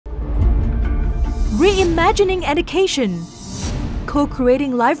Reimagining education,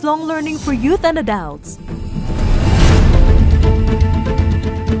 co-creating lifelong learning for youth and adults.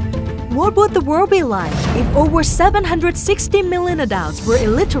 What would the world be like if over 760 million adults were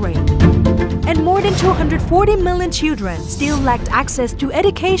illiterate and more than 240 million children still lacked access to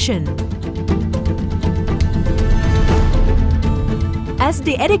education? As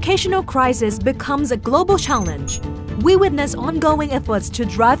the educational crisis becomes a global challenge, we witness ongoing efforts to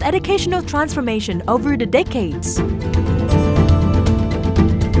drive educational transformation over the decades.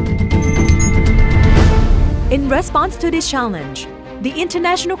 In response to this challenge, the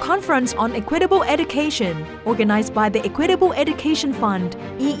International Conference on Equitable Education, organized by the Equitable Education Fund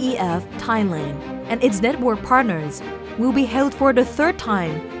 (EEF) Thailand and its network partners, will be held for the third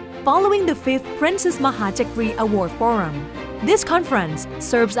time, following the 5th Princess Maha Chakri Award Forum. This conference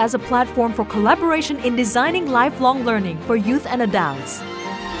serves as a platform for collaboration in designing lifelong learning for youth and adults.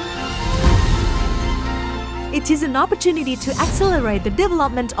 It is an opportunity to accelerate the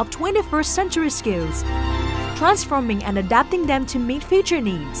development of 21st century skills, transforming and adapting them to meet future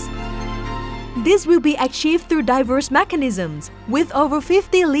needs. This will be achieved through diverse mechanisms, with over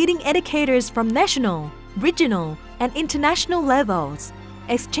 50 leading educators from national, regional, and international levels,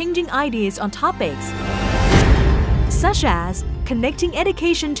 exchanging ideas on topics such as connecting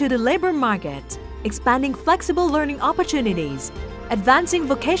education to the labor market, expanding flexible learning opportunities, advancing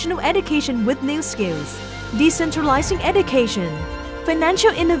vocational education with new skills, decentralizing education,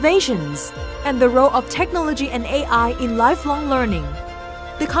 financial innovations, and the role of technology and AI in lifelong learning.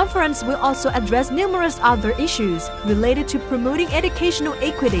 The conference will also address numerous other issues related to promoting educational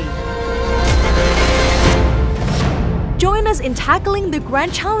equity. Join us in tackling the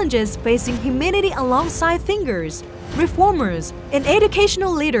grand challenges facing humanity alongside thinkers, reformers, and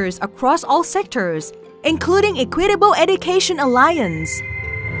educational leaders across all sectors, including Equitable Education Alliance.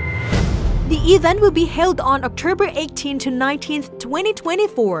 The event will be held on October 18 to 19,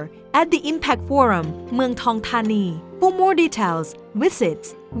 2024 at the Impact Forum, Muang Thong Thani. For more details,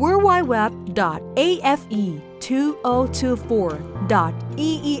 visit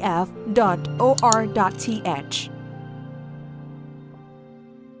worldwideweb.afe2024.eef.or.th.